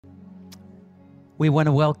We want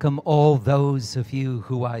to welcome all those of you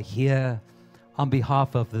who are here on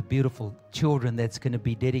behalf of the beautiful children that's going to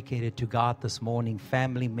be dedicated to God this morning,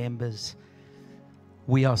 family members.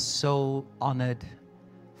 We are so honored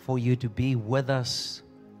for you to be with us.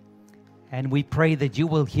 And we pray that you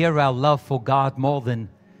will hear our love for God more than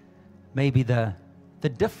maybe the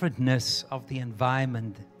differentness of the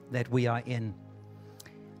environment that we are in.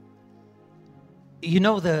 You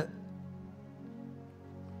know,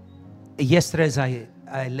 yesterday as I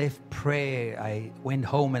left prayer, I went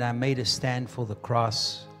home and I made a stand for the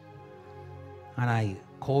cross. And I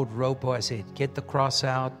called Ropo. I said, get the cross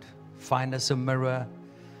out, find us a mirror.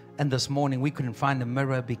 And this morning we couldn't find a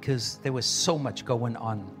mirror because there was so much going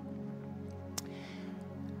on.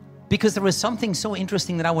 Because there was something so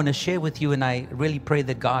interesting that I want to share with you, and I really pray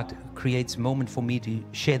that God creates a moment for me to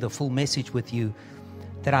share the full message with you,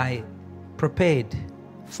 that I prepared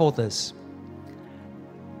for this.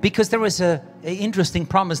 Because there was an interesting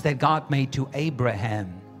promise that God made to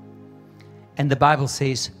Abraham. And the Bible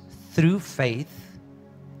says, through faith,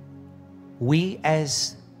 we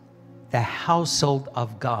as the household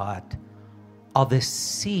of God are the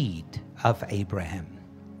seed of Abraham.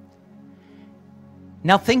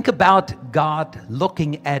 Now think about God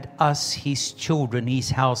looking at us, his children, his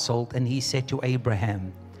household, and he said to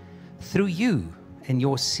Abraham, through you and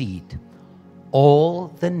your seed, all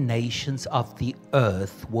the nations of the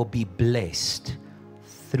earth will be blessed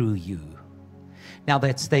through you. Now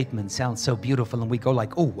that statement sounds so beautiful and we go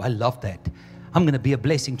like, oh, I love that. I'm going to be a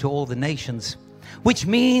blessing to all the nations. Which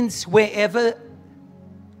means wherever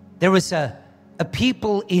there is a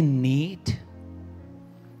people in need,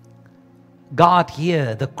 God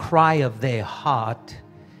hears the cry of their heart,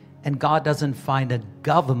 and God doesn't find a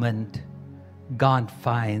government, God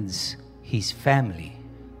finds his family.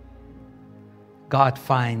 God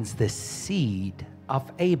finds the seed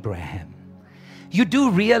of Abraham. You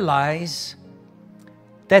do realize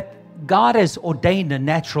that God has ordained a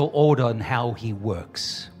natural order on how he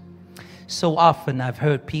works. So often I've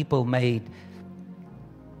heard people made,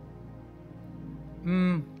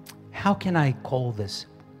 how can I call this?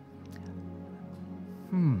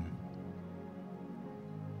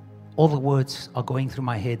 All the words are going through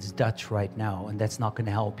my head's Dutch right now, and that's not going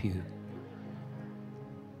to help you.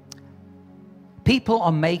 People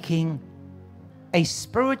are making a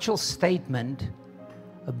spiritual statement,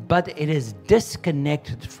 but it is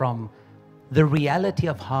disconnected from the reality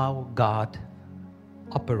of how God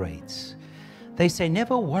operates. They say,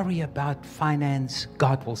 never worry about finance,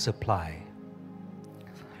 God will supply.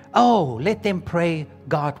 Oh, let them pray,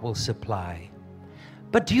 God will supply.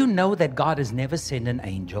 But do you know that God has never sent an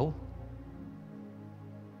angel?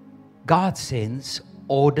 God sends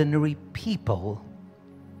ordinary people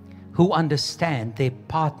who understand their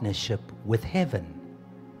partnership with heaven.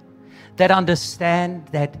 That understand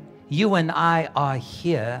that you and I are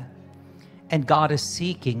here and God is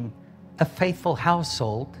seeking a faithful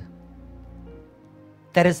household.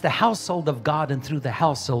 That is the household of God, and through the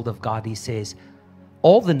household of God, he says,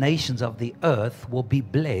 all the nations of the earth will be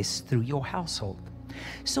blessed through your household.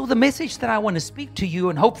 So the message that I want to speak to you,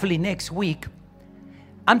 and hopefully next week,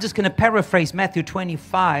 I'm just going to paraphrase Matthew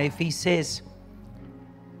 25. He says,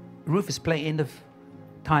 Rufus, play end of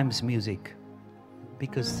times music,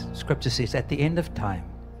 because scripture says at the end of time,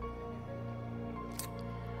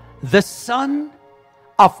 the Son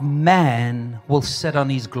of Man will sit on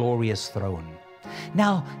his glorious throne.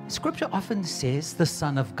 Now, scripture often says the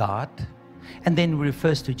Son of God, and then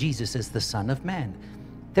refers to Jesus as the Son of Man.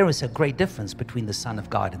 There is a great difference between the Son of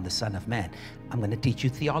God and the Son of Man. I'm going to teach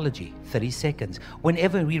you theology, 30 seconds.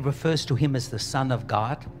 Whenever he refers to him as the Son of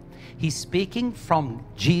God, he's speaking from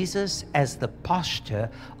Jesus as the posture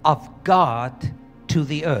of God to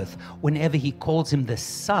the earth. Whenever he calls him the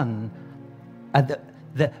Son,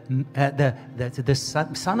 the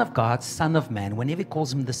Son of God, Son of Man, whenever he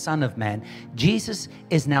calls him the Son of Man, Jesus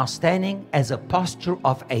is now standing as a posture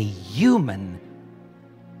of a human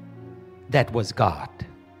that was God.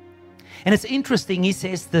 And it's interesting, he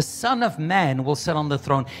says, the Son of Man will sit on the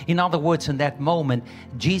throne. In other words, in that moment,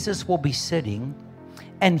 Jesus will be sitting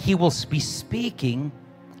and he will be speaking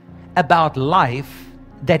about life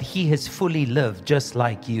that he has fully lived, just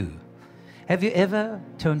like you. Have you ever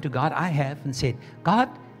turned to God? I have, and said, God,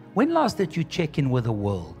 when last did you check in with the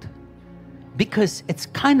world? Because it's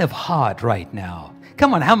kind of hard right now.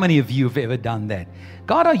 Come on, how many of you have ever done that?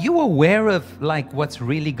 God, are you aware of like what's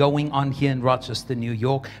really going on here in Rochester, New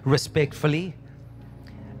York, respectfully?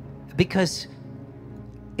 Because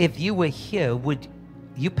if you were here, would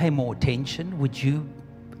you pay more attention? Would you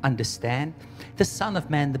understand? The Son of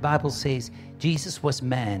Man, the Bible says, Jesus was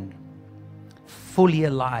man, fully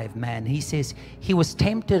alive man. He says he was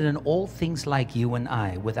tempted in all things like you and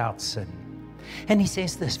I, without sin. And he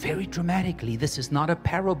says this very dramatically. This is not a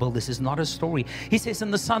parable. This is not a story. He says,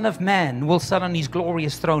 and the Son of Man will sit on his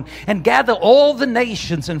glorious throne and gather all the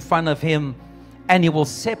nations in front of him, and he will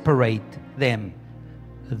separate them,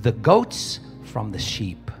 the goats from the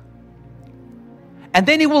sheep. And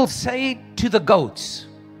then he will say to the goats,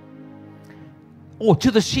 or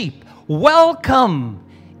to the sheep, welcome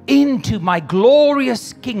into my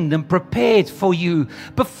glorious kingdom prepared for you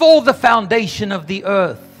before the foundation of the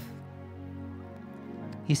earth.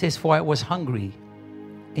 He says, for I was hungry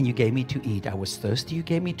and you gave me to eat. I was thirsty, you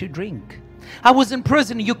gave me to drink. I was in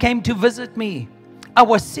prison, you came to visit me. I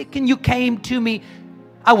was sick and you came to me.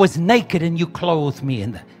 I was naked and you clothed me.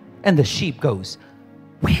 And the sheep goes,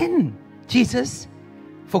 when, Jesus?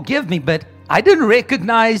 Forgive me, but I didn't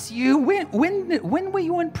recognize you. When were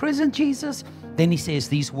you in prison, Jesus? Then he says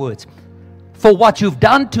these words, for what you've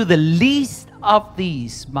done to the least of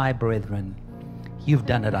these, my brethren, you've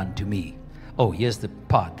done it unto me. Oh, here's the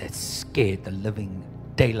part that scared the living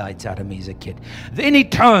daylights out of me as a kid. Then he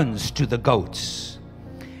turns to the goats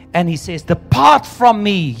and he says, depart from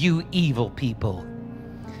me, you evil people.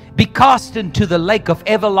 Be cast into the lake of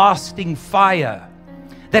everlasting fire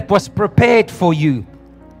that was prepared for you.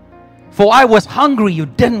 For I was hungry, you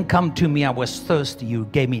didn't come to me. I was thirsty, you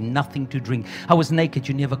gave me nothing to drink. I was naked,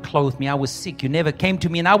 you never clothed me. I was sick, you never came to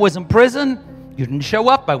me. And I was in prison, you didn't show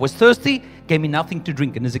up. I was thirsty, gave me nothing to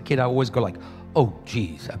drink. And as a kid, I always go like, oh,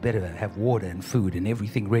 geez, I better have water and food and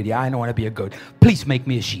everything ready. I don't want to be a goat. Please make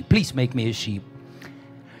me a sheep. Please make me a sheep.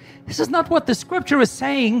 This is not what the scripture is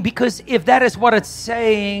saying, because if that is what it's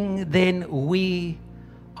saying, then we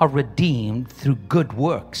are redeemed through good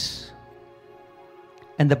works.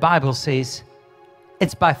 And the Bible says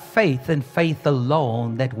it's by faith and faith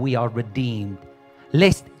alone that we are redeemed,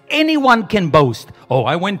 lest anyone can boast. Oh,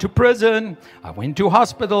 I went to prison. I went to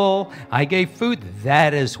hospital. I gave food.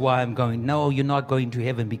 That is why I'm going. No, you're not going to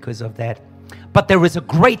heaven because of that. But there is a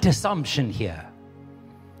great assumption here.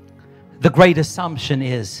 The great assumption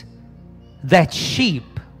is that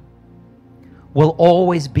sheep will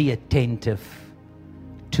always be attentive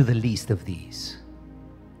to the least of these.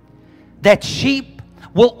 That sheep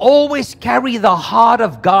will always carry the heart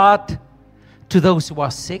of God to those who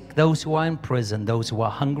are sick, those who are in prison, those who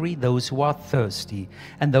are hungry, those who are thirsty,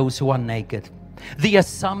 and those who are naked. The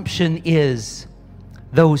assumption is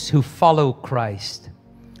those who follow Christ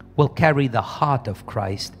will carry the heart of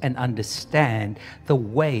Christ and understand the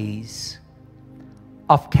ways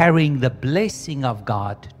of carrying the blessing of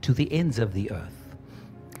God to the ends of the earth.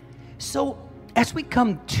 So as we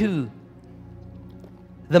come to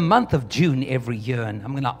the month of June every year, and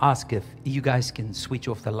I'm going to ask if you guys can switch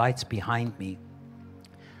off the lights behind me.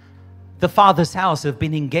 The Father's house have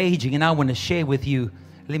been engaging, and I want to share with you.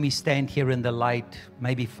 Let me stand here in the light,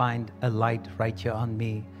 maybe find a light right here on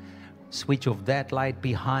me. Switch off that light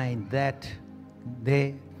behind that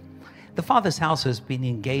there. The Father's house has been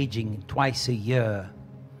engaging twice a year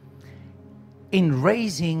in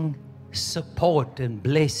raising support and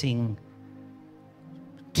blessing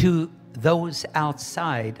to those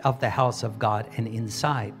outside of the house of God and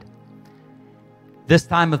inside. This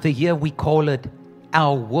time of the year, we call it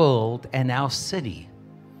our world and our city.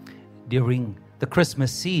 During the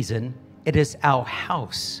Christmas season, it is our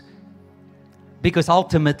house. Because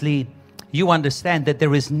ultimately, you understand that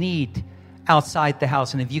there is need outside the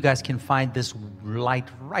house. And if you guys can find this light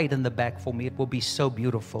right in the back for me, it will be so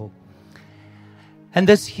beautiful. And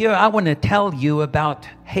this year, I want to tell you about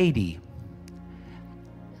Haiti.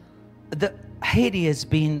 Haiti has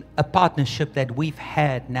been a partnership that we've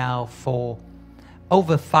had now for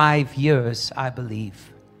over 5 years, I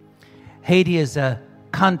believe. Haiti is a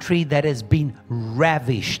country that has been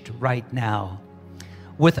ravished right now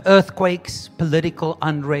with earthquakes, political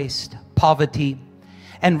unrest, poverty.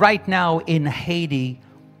 And right now in Haiti,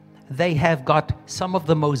 they have got some of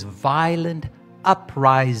the most violent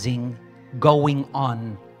uprising going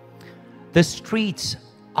on. The streets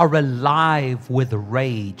are alive with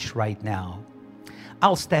rage right now.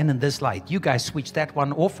 I'll stand in this light. You guys switch that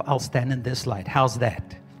one off. I'll stand in this light. How's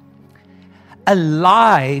that?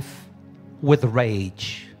 Alive with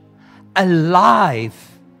rage. Alive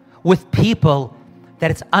with people that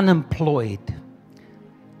is unemployed.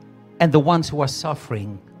 And the ones who are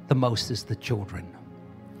suffering the most is the children.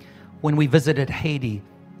 When we visited Haiti,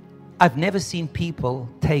 I've never seen people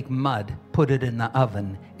take mud, put it in the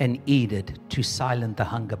oven, and eat it to silence the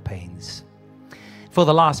hunger pains. For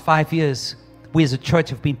the last 5 years, we as a church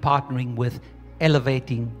have been partnering with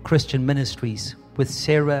Elevating Christian Ministries, with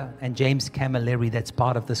Sarah and James Camilleri, that's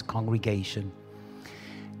part of this congregation.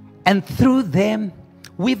 And through them,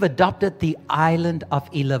 we've adopted the island of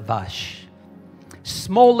Ilavash.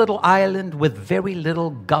 Small little island with very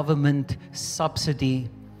little government subsidy.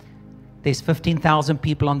 There's 15,000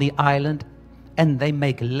 people on the island, and they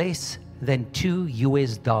make less than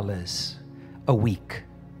 $2 a week.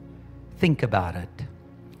 Think about it.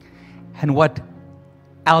 And what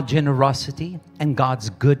our generosity and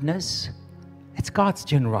God's goodness, it's God's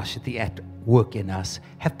generosity at work in us,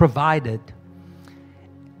 have provided,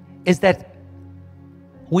 is that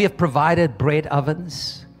we have provided bread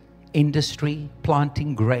ovens, industry,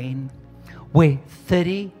 planting grain, where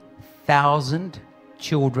 30,000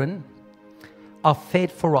 children are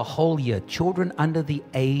fed for a whole year. Children under the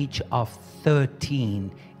age of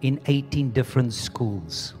 13 in 18 different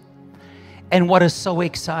schools. And what is so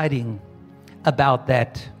exciting about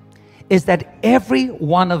that is that every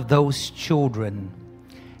one of those children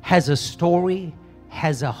has a story,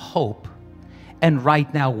 has a hope. And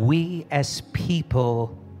right now, we as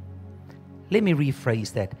people, let me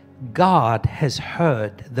rephrase that. God has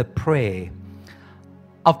heard the prayer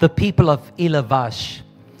of the people of Ilavash.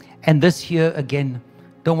 And this year, again,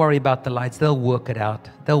 don't worry about the lights. They'll work it out.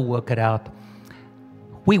 They'll work it out.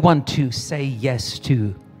 We want to say yes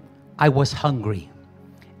to, I was hungry,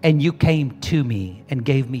 and you came to me and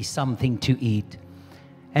gave me something to eat.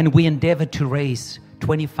 And we endeavored to raise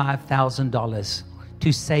 $25,000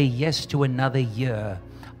 to say yes to another year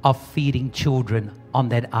of feeding children on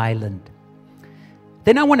that island.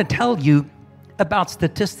 Then I want to tell you about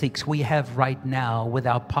statistics we have right now with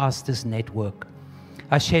our pastors network.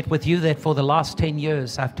 I shared with you that for the last 10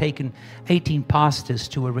 years, I've taken 18 pastors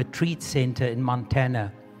to a retreat center in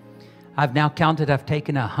Montana. I've now counted, I've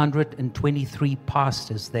taken 123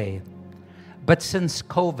 pastors there. But since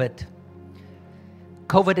COVID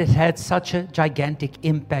has had such a gigantic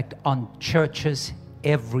impact on churches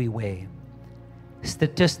everywhere.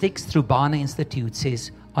 Statistics through Barna Institute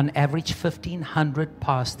says on average 1,500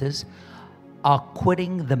 pastors are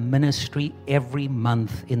quitting the ministry every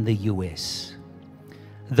month in the U.S.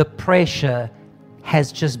 The pressure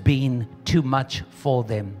has just been too much for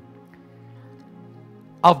them.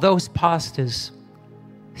 Of those pastors,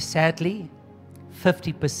 sadly,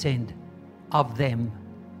 50% of them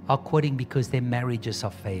are quitting because their marriages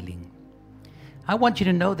are failing. I want you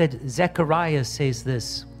to know that Zechariah says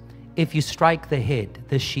this, if you strike the head,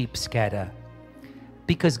 the sheep scatter.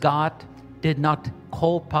 Because God did not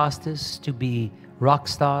call pastors to be rock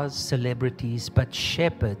stars, celebrities, but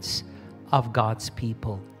shepherds of God's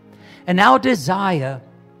people. And our desire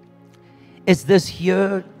is this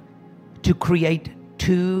year to create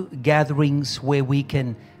 2 gatherings where we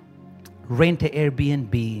can rent an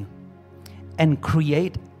Airbnb and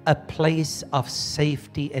create a place of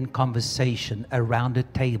safety and conversation around a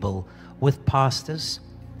table with pastors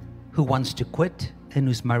who wants to quit and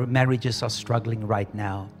whose marriages are struggling right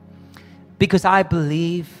now. Because I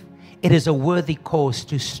believe it is a worthy cause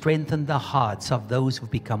to strengthen the hearts of those who've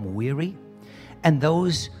become weary and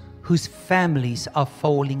those whose families are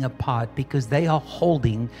falling apart because they are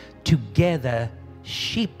holding together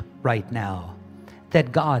sheep right now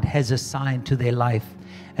that God has assigned to their life.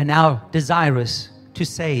 And our desire is to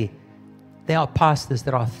say there are pastors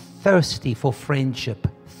that are thirsty for friendship,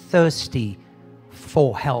 thirsty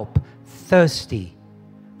for help, thirsty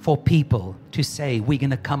for people to say, we're going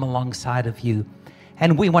to come alongside of you.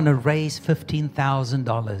 And we want to raise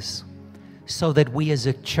 $15,000 so that we as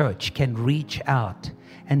a church can reach out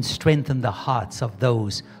and strengthen the hearts of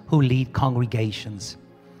those who lead congregations.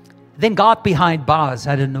 Then God Behind Bars,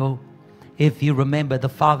 I don't know if you remember, the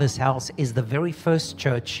Father's House is the very first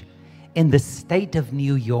church in the state of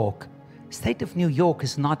New York. State of New York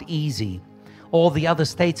is not easy. All the other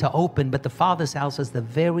states are open, but the Father's House is the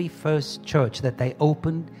very first church that they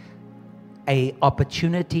opened an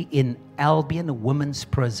opportunity in Albion, a women's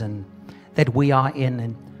prison that we are in.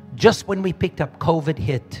 And just when we picked up, COVID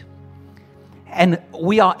hit. And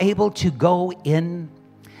we are able to go in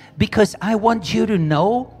because I want you to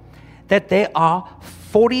know that there are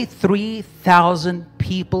 43,000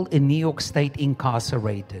 people in New York State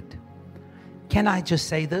incarcerated. Can I just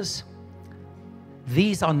say this?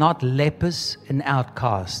 These are not lepers and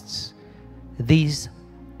outcasts. These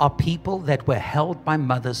are people that were held by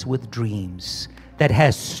mothers with dreams, that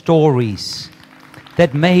has stories,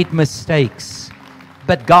 that made mistakes.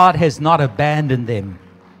 But God has not abandoned them,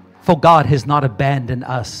 for God has not abandoned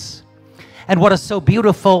us. And what is so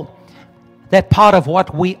beautiful, that part of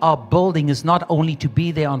what we are building is not only to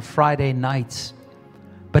be there on Friday nights,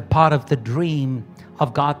 but part of the dream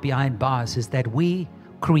of God Behind Bars is that we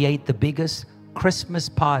create the biggest Christmas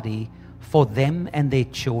party for them and their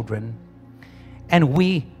children. And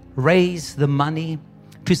we raise the money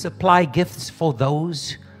to supply gifts for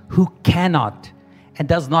those who cannot and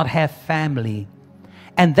does not have family.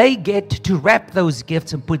 And they get to wrap those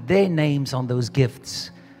gifts and put their names on those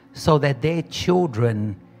gifts so that their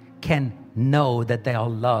children can know that they are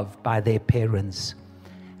loved by their parents.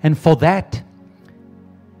 And for that,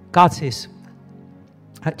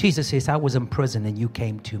 Jesus says, I was in prison and you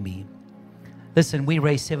came to me. Listen, we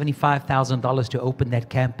raised $75,000 to open that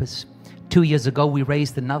campus. 2 years ago, we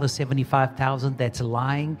raised another $75,000 that's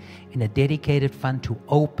lying in a dedicated fund to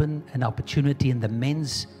open an opportunity in the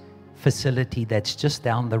men's facility that's just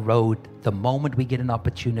down the road the moment we get an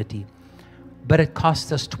opportunity. But it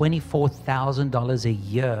costs us $24,000 a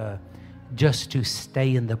year just to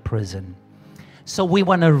stay in the prison. So we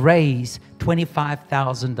want to raise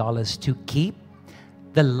 $25,000 to keep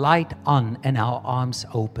the light on and our arms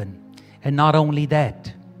open. And not only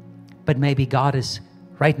that, but maybe God is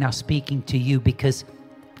right now speaking to you, because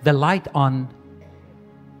the light on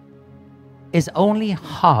is only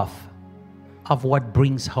half of what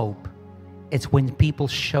brings hope. It's when people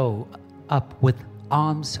show up with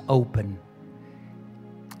arms open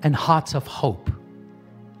and hearts of hope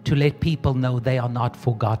to let people know they are not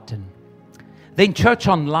forgotten. Then church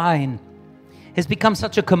online has become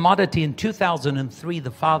such a commodity. In 2003,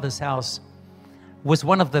 the Father's House was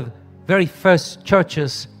one of the very first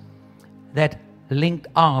churches that linked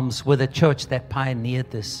arms with a church that pioneered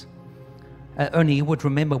this. Ernie, you would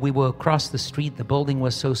remember we were across the street. The building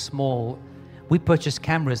was so small. We purchased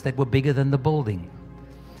cameras that were bigger than the building.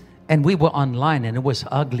 And we were online, and it was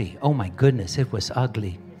ugly. Oh my goodness, it was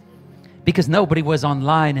ugly. Because nobody was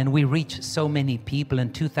online, and we reached so many people.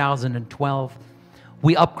 In 2012,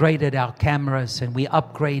 we upgraded our cameras and we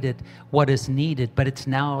upgraded what is needed, but it's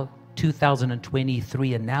now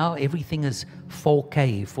 2023, and now everything is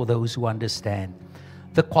 4K for those who understand.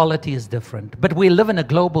 The quality is different. But we live in a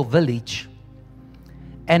global village,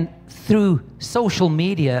 and through social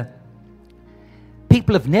media,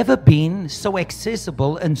 people have never been so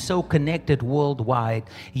accessible and so connected worldwide.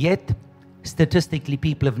 Yet, statistically,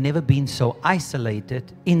 people have never been so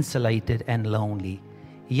isolated, insulated, and lonely.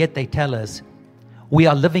 Yet they tell us we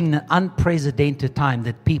are living in an unprecedented time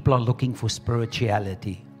that people are looking for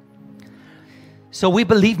spirituality. So we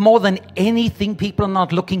believe more than anything, people are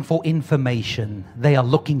not looking for information. They are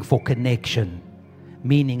looking for connection,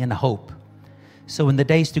 meaning, and hope. So in the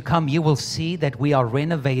days to come, you will see that we are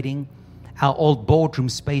renovating our old boardroom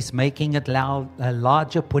space, making it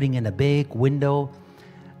larger, putting in a big window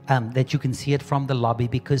that you can see it from the lobby.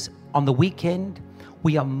 Because on the weekend,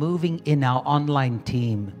 we are moving in our online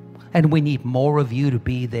team, and we need more of you to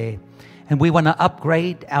be there. And we want to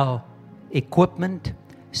upgrade our equipment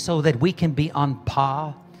so that we can be on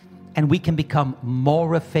par and we can become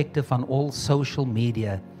more effective on all social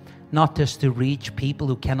media, not just to reach people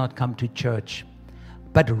who cannot come to church,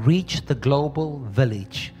 but reach the global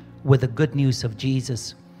village with the good news of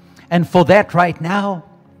Jesus. And for that right now,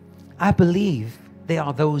 I believe there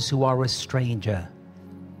are those who are a stranger,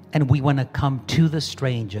 and we want to come to the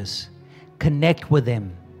strangers, connect with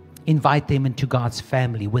them, invite them into God's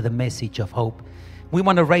family with a message of hope. We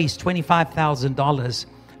want to raise $25,000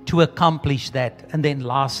 to accomplish that. And then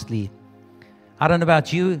lastly, I don't know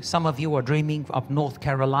about you, some of you are dreaming of North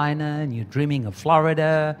Carolina and you're dreaming of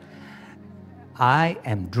Florida. I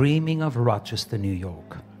am dreaming of Rochester, New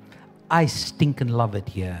York. I stinking love it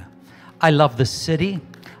here. I love the city.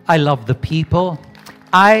 I love the people.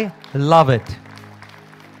 I love it.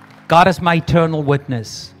 God is my eternal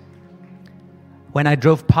witness. When I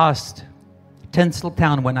drove past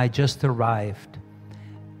Tinseltown when I just arrived,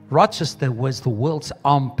 Rochester was the world's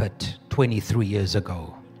armpit 23 years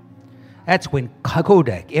ago. That's when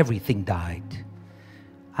Kodak, everything died.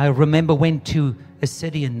 I remember went to a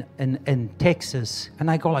city in Texas,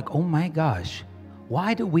 and I go like, oh my gosh,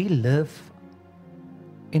 why do we live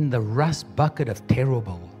in the rust bucket of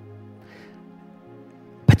terrible?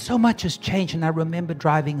 But so much has changed, and I remember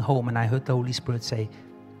driving home, and I heard the Holy Spirit say,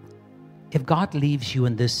 if God leaves you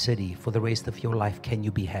in this city for the rest of your life, can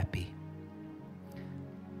you be happy?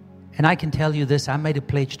 And I can tell you this, I made a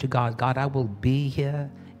pledge to God. God, I will be here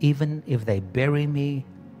even if they bury me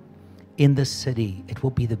in the city. It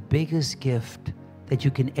will be the biggest gift that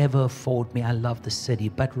you can ever afford me. I love the city.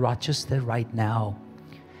 But Rochester right now,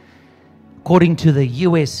 according to the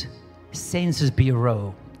U.S. Census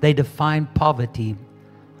Bureau, they define poverty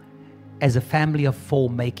as a family of four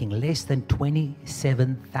making less than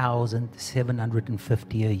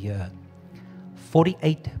 $27,750 a year.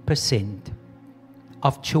 48%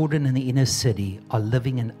 of children in the inner city are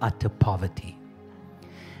living in utter poverty.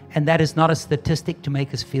 And that is not a statistic to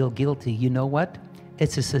make us feel guilty. You know what?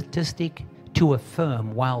 It's a statistic to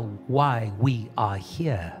affirm why we are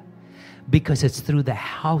here. Because it's through the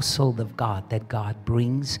household of God that God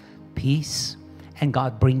brings peace and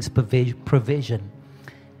God brings provision.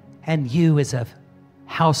 And you as a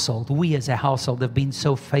household, we as a household have been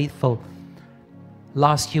so faithful.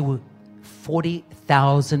 Last year,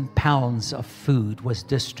 40,000 pounds of food was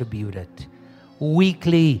distributed.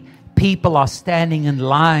 Weekly, people are standing in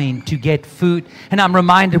line to get food. And I'm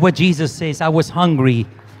reminded what Jesus says, I was hungry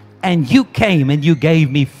and you came and you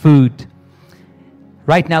gave me food.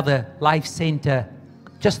 Right now, the Life Center,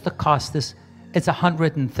 just the cost is, it's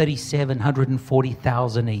 $137,000,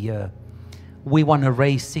 $140,000 a year. We want to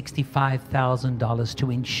raise $65,000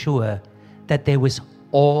 to ensure that there was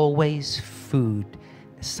always food,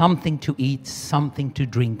 something to eat, something to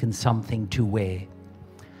drink, and something to wear.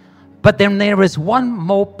 But then there is one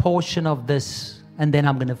more portion of this, and then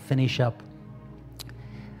I'm going to finish up.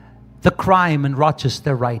 The crime in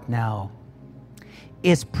Rochester right now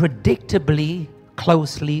is predictably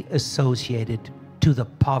closely associated to the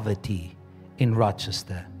poverty in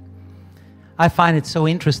Rochester. I find it so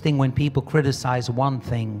interesting when people criticize one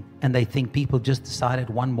thing and they think people just decided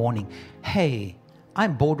one morning, hey,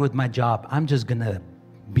 I'm bored with my job. I'm just going to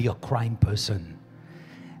be a crime person.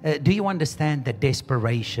 Do you understand that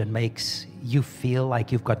desperation makes you feel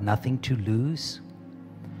like you've got nothing to lose?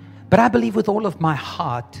 But I believe with all of my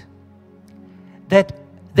heart that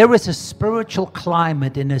there is a spiritual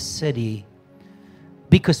climate in a city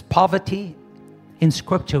because poverty in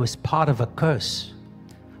Scripture is part of a curse.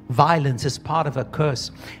 Violence is part of a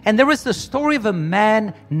curse. And there is the story of a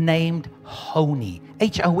man named Honi,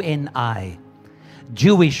 H-O-N-I.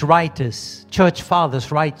 Jewish writers, church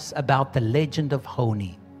fathers writes about the legend of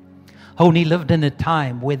Honi. Honi lived in a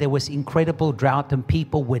time where there was incredible drought and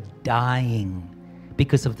people were dying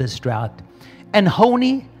because of this drought. And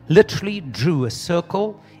Honi literally drew a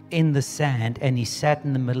circle in the sand and he sat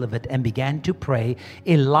in the middle of it and began to pray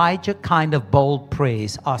Elijah kind of bold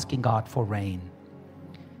prayers asking God for rain.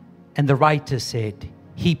 And the writer said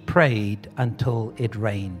he prayed until it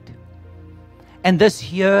rained. And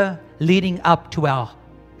this year leading up to our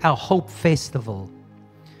Hope Festival,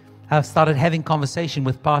 I've started having conversation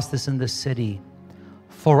with pastors in the city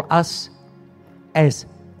for us as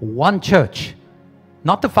one church,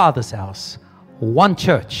 not the Father's house, one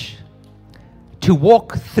church, to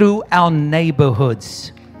walk through our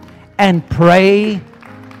neighborhoods and pray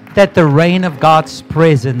that the rain of God's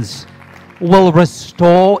presence will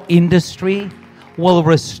restore industry, will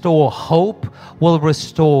restore hope, will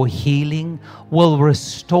restore healing, will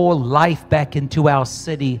restore life back into our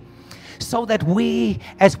city. So that we,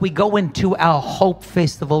 as we go into our Hope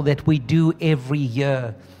Festival that we do every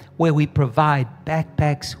year, where we provide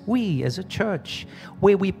backpacks, we as a church,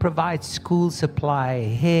 where we provide school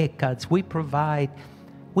supply, haircuts,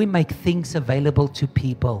 we make things available to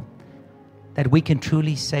people that we can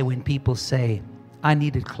truly say when people say, I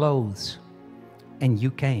needed clothes and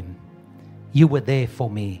you came. You were there for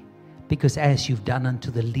me because as you've done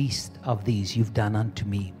unto the least of these, you've done unto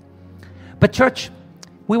me. But church,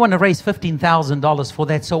 we want to raise $15,000 for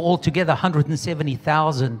that, so altogether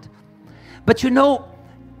 $170,000. But you know,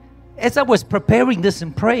 as I was preparing this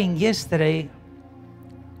and praying yesterday,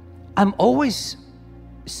 I'm always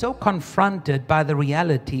so confronted by the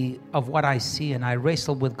reality of what I see, and I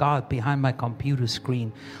wrestle with God behind my computer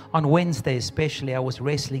screen. On Wednesday especially, I was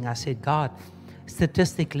wrestling. I said, God,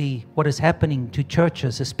 statistically, what is happening to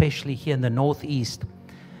churches, especially here in the Northeast,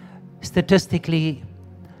 statistically,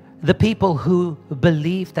 the people who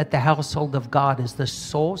believe that the household of God is the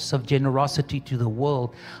source of generosity to the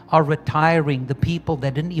world are retiring. The people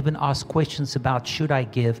that didn't even ask questions about should I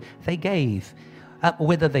give, they gave.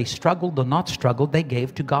 Whether they struggled or not struggled, they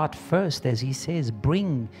gave to God first. As He says,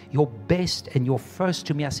 bring your best and your first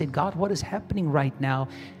to me. I said, God, what is happening right now?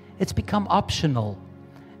 It's become optional.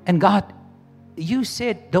 And God, you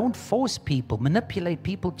said, don't force people, manipulate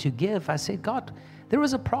people to give. I said, God, there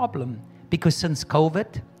is a problem because since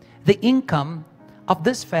COVID, the income of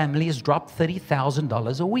this family has dropped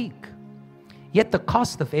 $30,000 a week. Yet the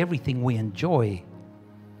cost of everything we enjoy,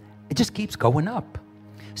 it just keeps going up.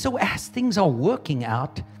 So as things are working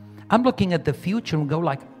out, I'm looking at the future and go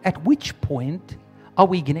like, at which point are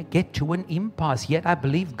we going to get to an impasse? Yet I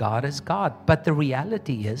believe God is God. But the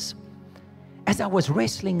reality is, as I was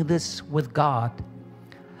wrestling this with God,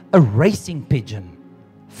 a racing pigeon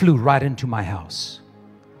flew right into my house,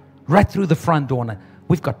 right through the front door.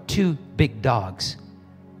 We've got two big dogs,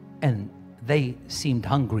 and they seemed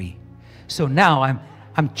hungry. So now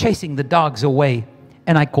I'm chasing the dogs away,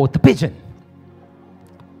 and I caught the pigeon.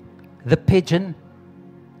 The pigeon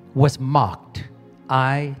was marked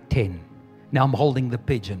I-10. Now I'm holding the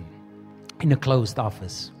pigeon. in a closed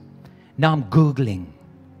office. Now I'm Googling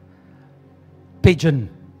pigeon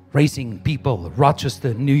racing people,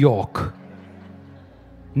 Rochester, New York.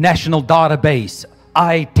 National database,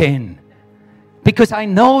 I-10. Because I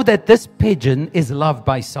know that this pigeon is loved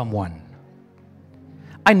by someone.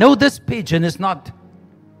 I know this pigeon is not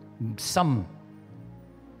some,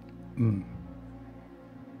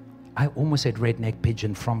 I almost said redneck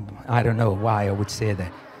pigeon from, I don't know why I would say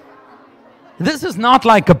that. This is not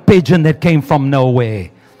like a pigeon that came from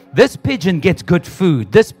nowhere. This pigeon gets good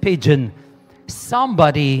food. This pigeon,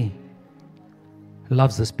 somebody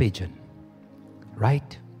loves this pigeon,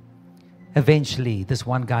 right? Eventually, this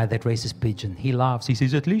one guy that raises pigeon, he laughs. He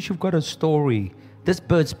says, at least you've got a story. This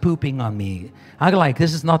bird's pooping on me. I'm like,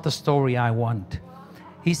 this is not the story I want.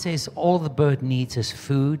 He says, all the bird needs is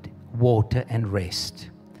food, water, and rest.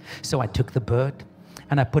 So I took the bird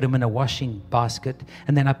and I put him in a washing basket,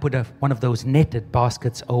 and then I put one of those netted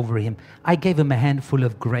baskets over him. I gave him a handful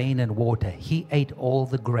of grain and water. He ate all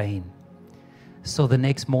the grain. So the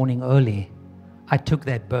next morning early, I took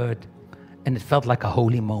that bird, and it felt like a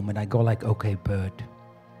holy moment. I go like, okay, bird,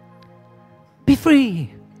 be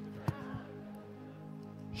free.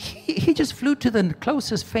 He just flew to the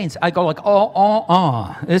closest fence. I go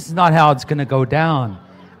like, this is not how it's going to go down.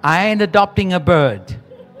 I ain't adopting a bird.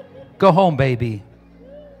 Go home, baby.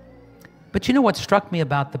 But you know what struck me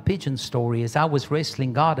about the pigeon story is I was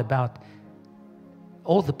wrestling God about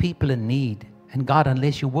all the people in need. And God,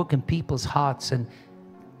 unless you work in people's hearts, and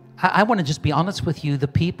I want to just be honest with you, the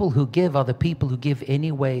people who give are the people who give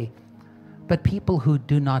anyway. But people who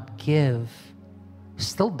do not give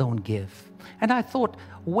still don't give. And I thought,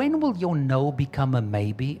 when will your no become a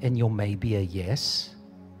maybe and your maybe a yes?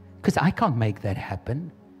 Because I can't make that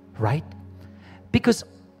happen, right? Because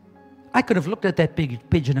I could have looked at that big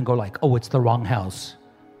pigeon and go like, oh, it's the wrong house.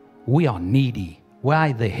 We are needy.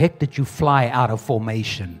 Why the heck did you fly out of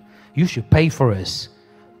formation? You should pay for us.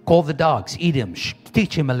 Call the dogs, eat him,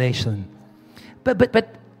 teach him a lesson.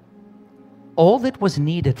 But all that was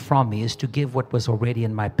needed from me is to give what was already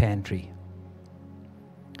in my pantry.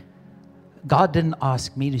 God didn't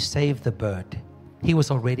ask me to save the bird. He was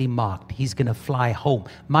already marked. He's going to fly home.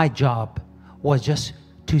 My job was just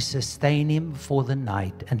to sustain him for the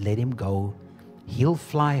night and let him go. He'll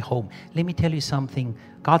fly home. Let me tell you something.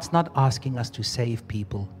 God's not asking us to save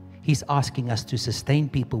people. He's asking us to sustain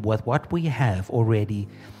people with what we have already.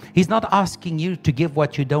 He's not asking you to give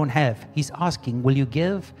what you don't have. He's asking, will you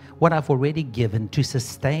give what I've already given to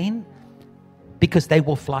sustain? Because they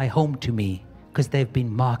will fly home to me, because they've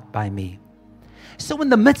been marked by me. So in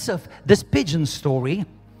the midst of this pigeon story,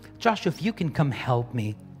 Josh, if you can come help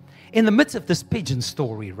me. In the midst of this pigeon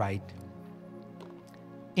story, right?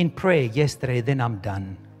 In prayer yesterday, then I'm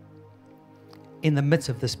done. In the midst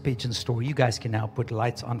of this pigeon story, you guys can now put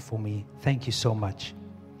lights on for me. Thank you so much.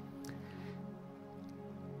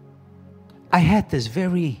 I had this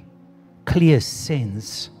very clear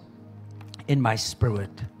sense in my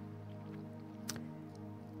spirit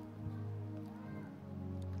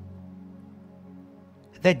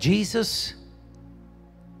that Jesus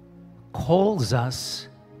calls us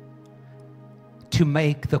to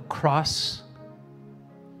make the cross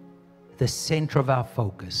the center of our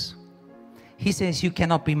focus. He says, you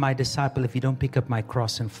cannot be my disciple if you don't pick up my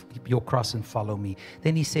cross and your cross and follow me.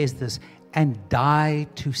 Then he says this, and die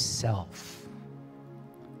to self.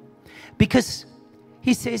 Because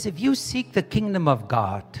he says, if you seek the kingdom of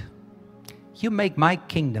God, you make my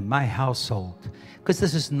kingdom, my household. Because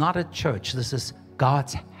this is not a church. This is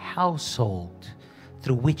God's household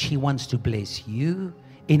through which he wants to bless you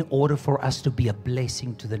in order for us to be a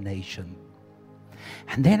blessing to the nation.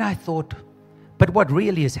 And then I thought, but what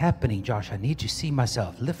really is happening, Josh, I need to see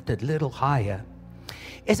myself lifted a little higher,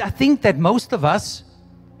 is I think that most of us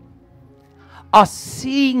are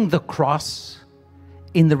seeing the cross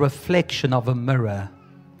in the reflection of a mirror,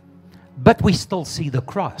 but we still see the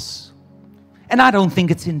cross. And I don't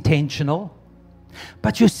think it's intentional.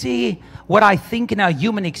 But you see, what I think in our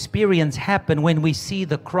human experience happen when we see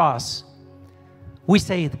the cross, we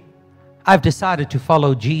say, I've decided to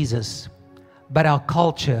follow Jesus, but our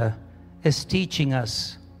culture is teaching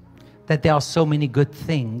us that there are so many good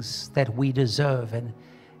things that we deserve.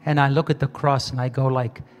 And I look at the cross and I go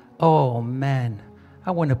like, oh man,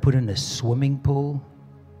 I want to put in a swimming pool.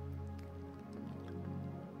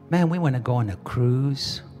 Man, we want to go on a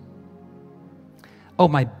cruise. Oh,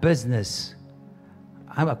 my business.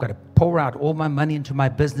 I've got to pour out all my money into my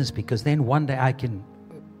business because then one day I can.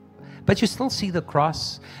 But you still see the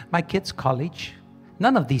cross. My kids' college.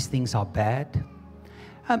 None of these things are bad.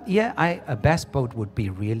 A bass boat would be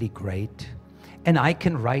really great. And I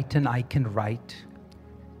can write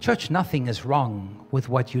Church, nothing is wrong with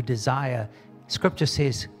what you desire. Scripture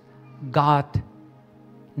says, God,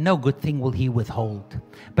 no good thing will He withhold.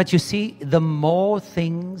 But you see, the more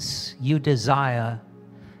things you desire,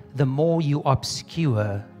 the more you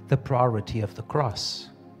obscure the priority of the cross.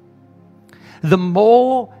 The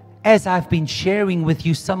more, as I've been sharing with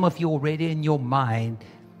you, some of you already in your mind,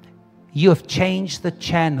 you have changed the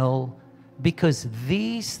channel because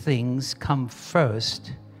these things come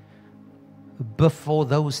first before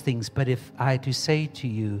those things. But if I had to say to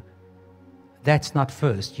you, that's not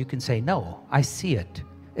first, you can say, no, I see it.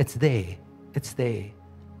 It's there. It's there.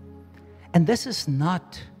 And this is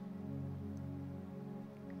not,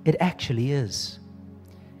 it actually is.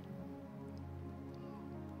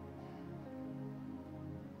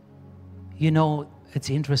 You know, it's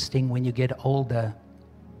interesting when you get older,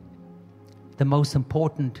 the most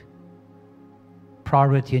important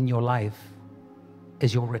priority in your life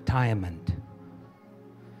is your retirement.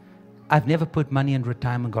 I've never put money in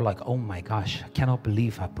retirement and go like, oh my gosh, I cannot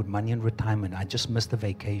believe I put money in retirement. I just missed a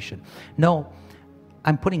vacation. No,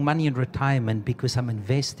 I'm putting money in retirement because I'm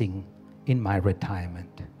investing in my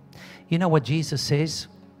retirement. You know what Jesus says?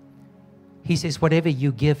 He says, whatever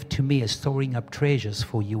you give to me is storing up treasures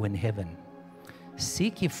for you in heaven.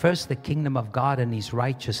 Seek ye first the kingdom of God and His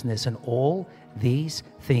righteousness, and all these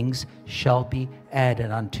things shall be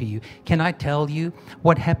added unto you. Can I tell you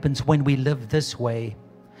what happens when we live this way?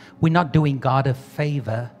 We're not doing God a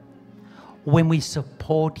favor when we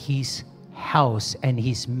support His house and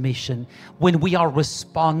His mission, when we are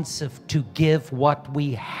responsive to give what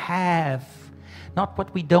we have, not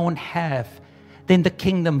what we don't have. Then the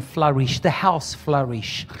kingdom flourish, the house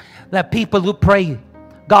flourish. The people who pray,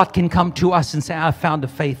 God can come to us and say, I found a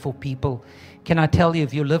faithful people. Can I tell you,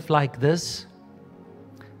 if you live like this,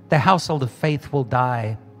 the household of faith will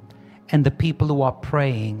die, and the people who are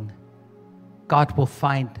praying, God will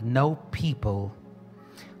find no people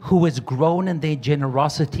who has grown in their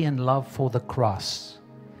generosity and love for the cross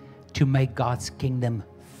to make God's kingdom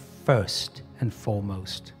first and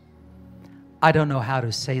foremost. I don't know how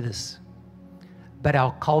to say this, but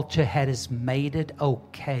our culture has made it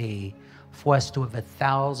okay for us to have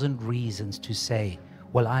 1,000 reasons to say,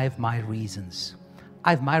 well, I have my reasons.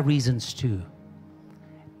 I have my reasons too.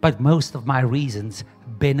 But most of my reasons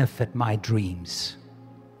benefit my dreams.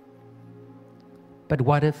 But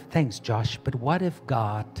what if, thanks Josh, but what if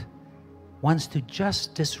God wants to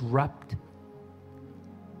just disrupt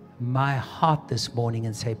my heart this morning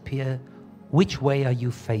and say, Pierre, which way are you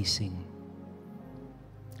facing?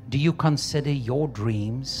 Do you consider your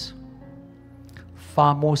dreams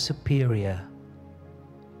far more superior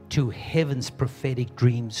to heaven's prophetic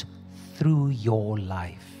dreams through your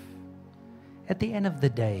life? At the end of the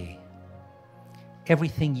day,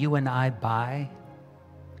 everything you and I buy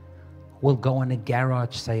will go in a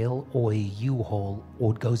garage sale or a U-Haul,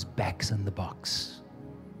 or it goes back in the box.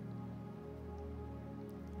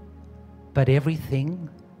 But everything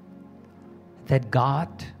that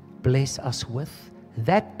God bless us with,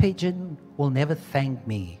 that pigeon will never thank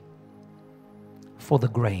me for the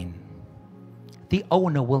grain. The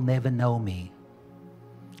owner will never know me.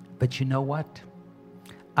 But you know what?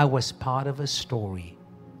 I was part of a story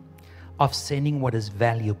of sending what is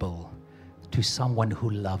valuable to someone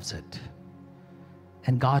who loves it.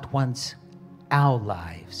 And God wants our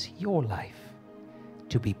lives, your life,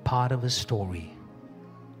 to be part of a story.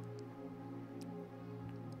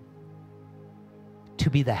 To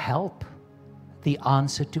be the help, the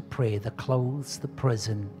answer to prayer, the clothes, the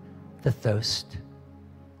prison, the thirst,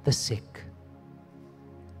 the sick.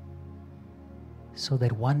 So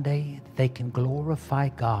that one day they can glorify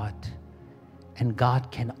God, and God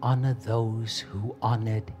can honor those who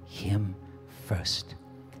honored Him first.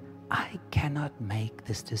 I cannot make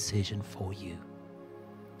this decision for you.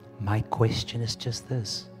 My question is just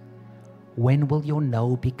this: when will your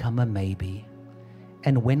no become a maybe?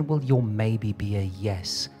 And when will your maybe be a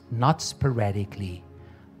yes? Not sporadically,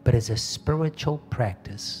 but as a spiritual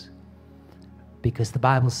practice. Because the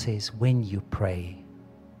Bible says when you pray,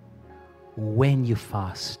 when you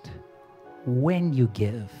fast, when you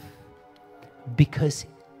give, because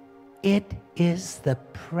it is the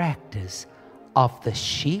practice of the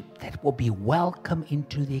sheep that will be welcome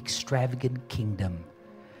into the extravagant kingdom,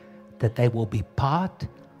 that they will be part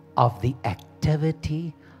of the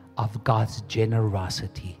activity of God's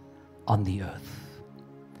generosity on the earth.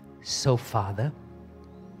 So, Father,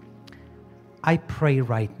 I pray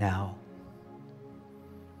right now.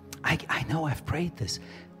 I know I've prayed this.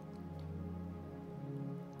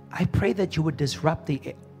 I pray that you would disrupt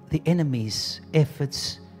the enemy's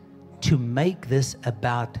efforts to make this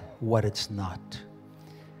about what it's not.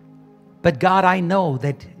 But God, I know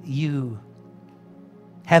that you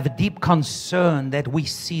have a deep concern that we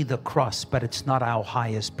see the cross, but it's not our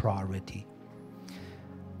highest priority.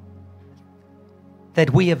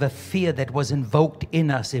 That we have a fear that was invoked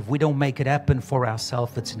in us. If we don't make it happen for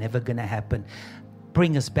ourselves, it's never going to happen.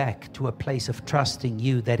 Bring us back to a place of trusting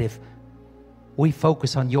you, that if we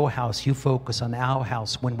focus on your house, you focus on our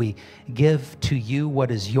house. When we give to you what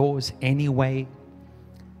is yours anyway,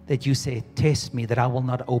 that you say, test me, that I will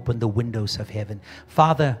not open the windows of heaven.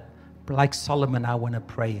 Father, like Solomon, I want to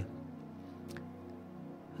pray.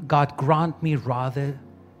 God, grant me rather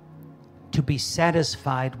to be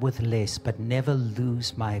satisfied with less, but never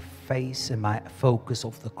lose my face and my focus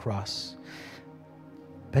of the cross.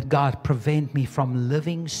 But God, prevent me from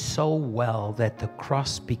living so well that the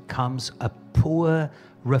cross becomes a poor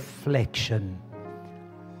reflection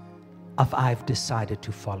of I've decided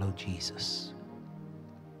to follow Jesus.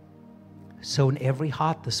 So in every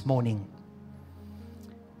heart this morning,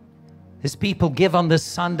 as people give on this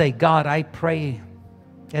Sunday, God, I pray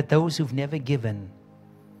that those who've never given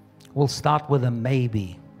will start with a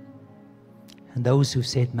maybe. And those who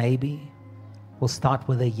said maybe will start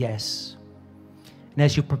with a yes. And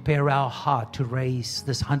as you prepare our heart to raise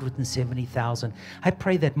this 170,000, I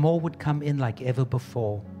pray that more would come in like ever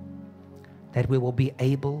before, that we will be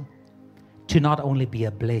able to not only be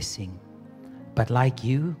a blessing, but like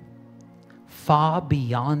you, far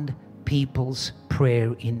beyond people's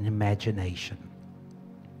prayer in imagination.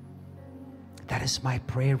 That is my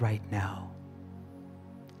prayer right now.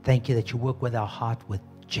 Thank you that you work with our heart with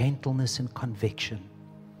gentleness and conviction.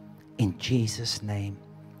 In Jesus' name,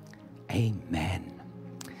 amen.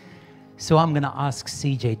 So I'm going to ask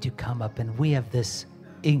CJ to come up, and we have this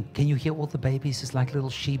ink. Can you hear all the babies? It's like little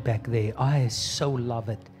sheep back there. I so love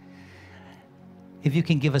it. If you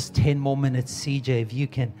can give us 10 more minutes, CJ, if you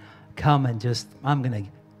can come and just, I'm going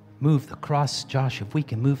to move the cross. Josh, if we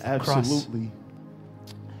can move the cross. Absolutely.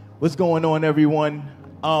 What's going on, everyone?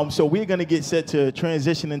 So we're going to get set to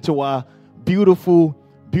transition into our beautiful,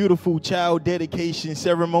 beautiful child dedication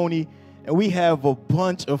ceremony. And we have a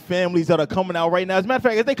bunch of families that are coming out right now. As a matter of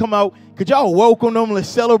fact, as they come out, could y'all welcome them? Let's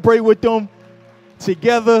celebrate with them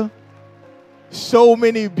together. So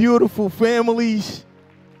many beautiful families.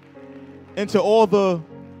 And to all the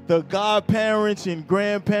godparents and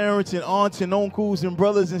grandparents and aunts and uncles and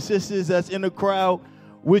brothers and sisters that's in the crowd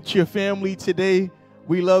with your family today,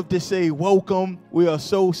 we love to say welcome. We are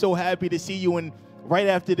so, so happy to see you. And right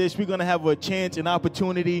after this, we're going to have a chance and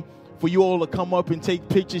opportunity for you all to come up and take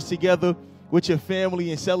pictures together with your family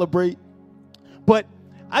and celebrate. But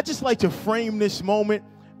I just like to frame this moment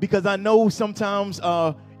because I know sometimes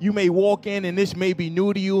you may walk in and this may be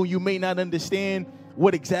new to you and you may not understand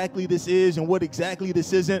what exactly this is and what exactly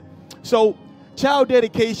this isn't. So child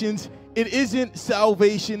dedications, it isn't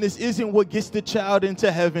salvation. This isn't what gets the child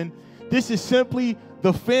into heaven. This is simply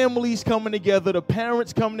the families coming together, the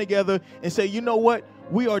parents coming together and say, you know what?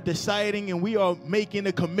 We are deciding and we are making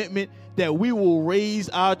a commitment that we will raise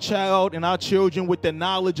our child and our children with the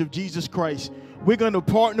knowledge of Jesus Christ. We're going to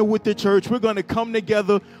partner with the church. We're going to come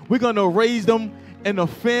together. We're going to raise them in a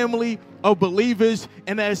family of believers.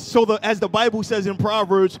 And as the Bible says in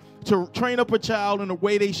Proverbs, to train up a child in the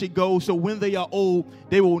way they should go, so when they are old,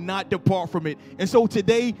 they will not depart from it. And so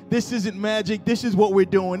today, this isn't magic. This is what we're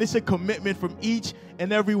doing. It's a commitment from each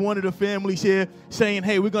and every one of the families here saying,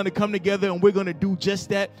 hey, we're going to come together and we're going to do just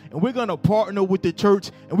that. And we're going to partner with the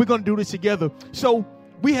church and we're going to do this together. So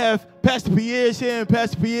we have Pastor Pierre here, and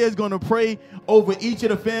Pastor Pierre is going to pray over each of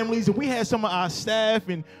the families. And we have some of our staff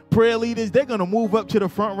and prayer leaders. They're going to move up to the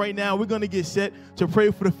front right now. We're going to get set to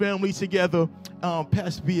pray for the families together.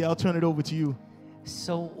 Pastor Pierre, I'll turn it over to you.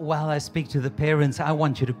 So while I speak to the parents, I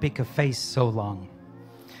want you to pick a face so long.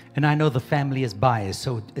 And I know the family is biased,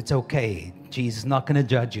 so it's okay. Jesus is not going to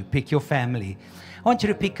judge you. Pick your family. I want you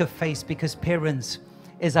to pick a face because parents,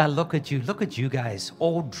 as I look at you guys,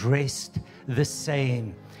 all dressed the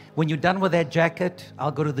same. When you're done with that jacket,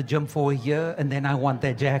 I'll go to the gym for a year, and then I want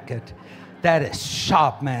that jacket. That is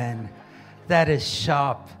sharp, man. That is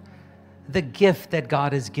sharp. The gift that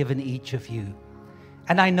God has given each of you.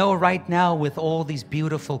 And I know right now with all these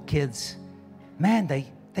beautiful kids, man,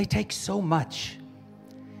 they take so much.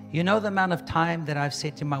 You know the amount of time that I've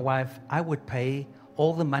said to my wife, I would pay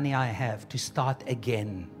all the money I have to start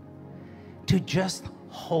again. To just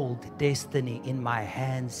hold destiny in my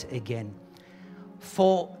hands again.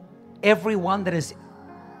 For everyone that has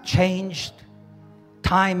changed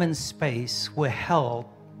time and space were held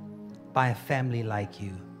by a family like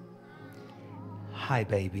you. Hi,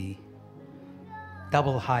 baby.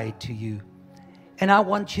 Double hi to you. And I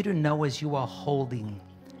want you to know as you are holding,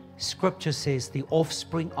 Scripture says the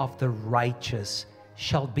offspring of the righteous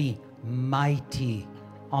shall be mighty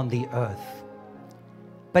on the earth.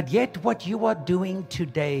 But yet what you are doing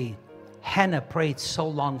today, Hannah prayed so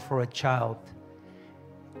long for a child.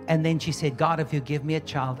 And then she said, God, if you give me a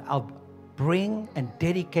child, I'll bring and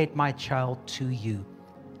dedicate my child to you.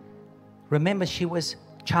 Remember, she was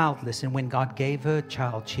childless, and when God gave her a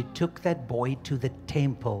child, she took that boy to the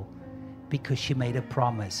temple because she made a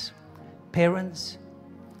promise. Parents,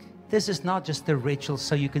 this is not just a ritual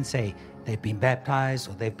so you can say they've been baptized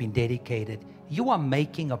or they've been dedicated. You are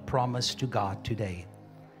making a promise to God today.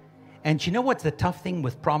 And you know what's the tough thing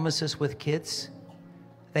with promises with kids?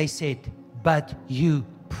 They said, but you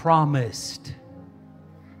promised.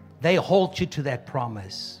 They hold you to that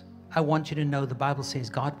promise. I want you to know the Bible says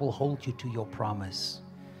God will hold you to your promise.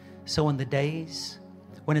 So in the days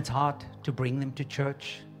when it's hard to bring them to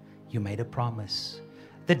church, you made a promise.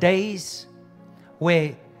 The days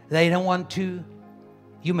where they don't want to,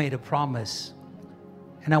 you made a promise.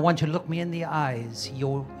 And I want you to look me in the eyes.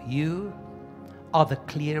 You are the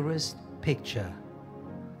clearest picture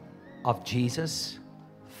of Jesus,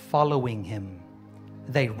 following him.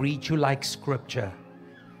 They read you like scripture.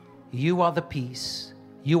 You are the peace.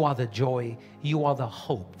 You are the joy. You are the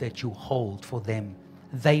hope that you hold for them.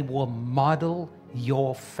 They will model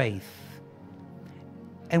your faith.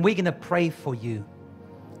 And we're going to pray for you.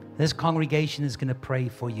 This congregation is going to pray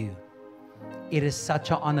for you. It is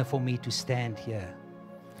such an honor for me to stand here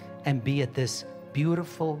and be at this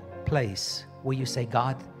beautiful place where you say,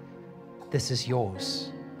 God, this is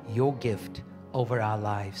yours, your gift over our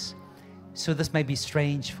lives. So this may be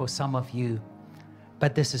strange for some of you,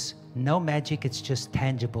 but this is no magic. It's just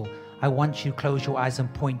tangible. I want you to close your eyes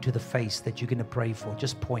and point to the face that you're going to pray for.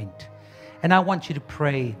 Just point. And I want you to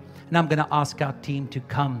pray. And I'm going to ask our team to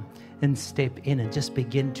come and step in and just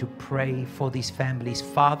begin to pray for these families.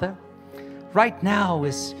 Father, right now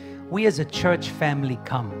as we as a church family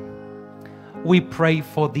come, we pray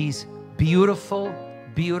for these beautiful,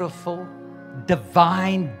 beautiful,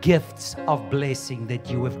 divine gifts of blessing that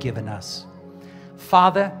you have given us.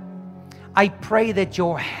 Father, I pray that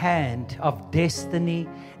your hand of destiny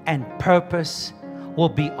and purpose will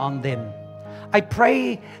be on them. I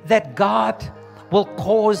pray that God will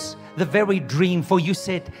cause the very dream, for you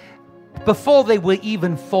said, before they were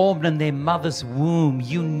even formed in their mother's womb,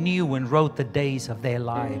 you knew and wrote the days of their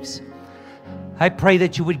lives. I pray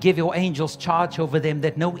that you would give your angels charge over them,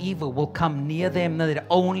 that no evil will come near them, that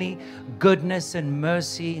only goodness and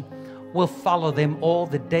mercy will follow them all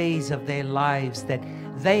the days of their lives, that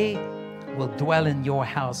they will dwell in your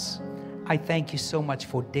house. I thank you so much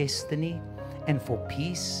for destiny and for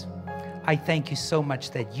peace. I thank you so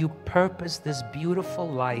much that you purpose this beautiful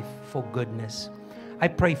life for goodness. I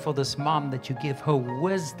pray for this mom that you give her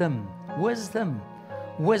wisdom,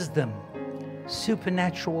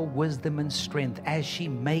 supernatural wisdom and strength as she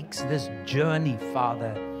makes this journey,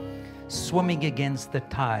 Father, swimming against the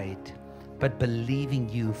tide, but believing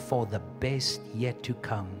you for the best yet to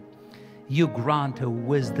come. You grant her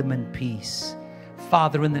wisdom and peace.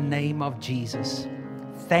 Father, in the name of Jesus,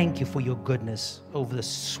 thank you for your goodness over the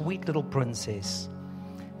sweet little princess.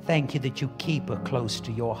 Thank you that you keep her close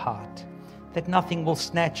to your heart, that nothing will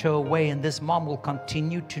snatch her away, and this mom will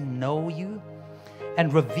continue to know you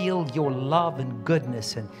and reveal your love and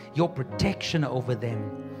goodness and your protection over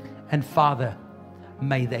them. And Father,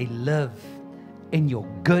 may they live in your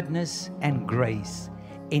goodness and grace,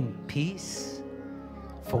 in peace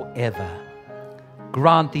forever.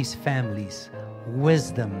 Grant these families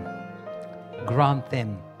wisdom. Grant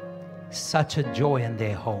them such a joy in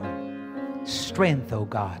their home. Strength, oh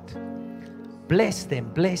God. Bless them,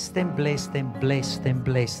 bless them, bless them, bless them,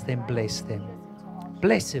 bless them, bless them.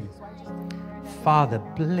 Bless him. Father,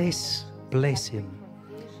 bless him.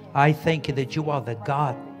 I thank you that you are the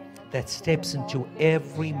God that steps into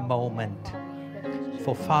every moment.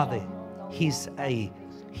 For Father, he's a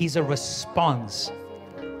response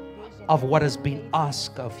of what has been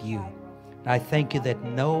asked of you. And I thank you that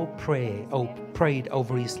no prayer prayed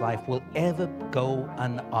over his life will ever go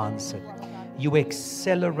unanswered. You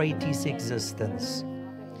accelerate his existence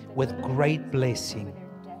with great blessing.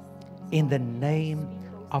 In the name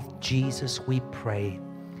of Jesus we pray.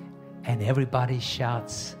 And everybody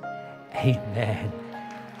shouts, amen.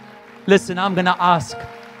 Listen, I'm going to ask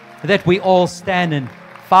that we all stand, and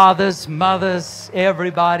fathers, mothers,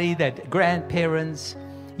 everybody, that grandparents,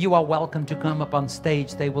 you are welcome to come up on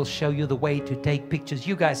stage. They will show you the way to take pictures.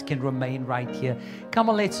 You guys can remain right here. Come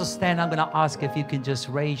on, let's all stand. I'm going to ask if you can just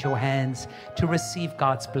raise your hands to receive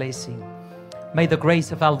God's blessing. May the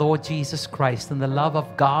grace of our Lord Jesus Christ and the love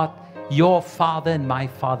of God, your Father and my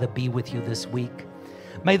Father, be with you this week.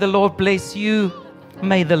 May the Lord bless you.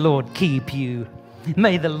 May the Lord keep you.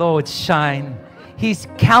 May the Lord shine His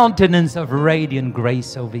countenance of radiant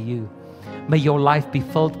grace over you. May your life be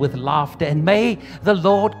filled with laughter, and may the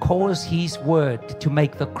Lord cause His word to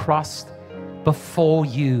make the cross before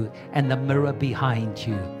you and the mirror behind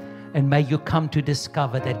you. And may you come to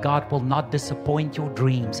discover that God will not disappoint your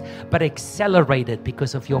dreams, but accelerate it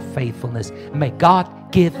because of your faithfulness. May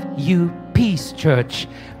God give you peace, church.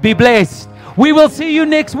 Be blessed. We will see you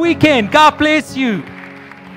next weekend. God bless you.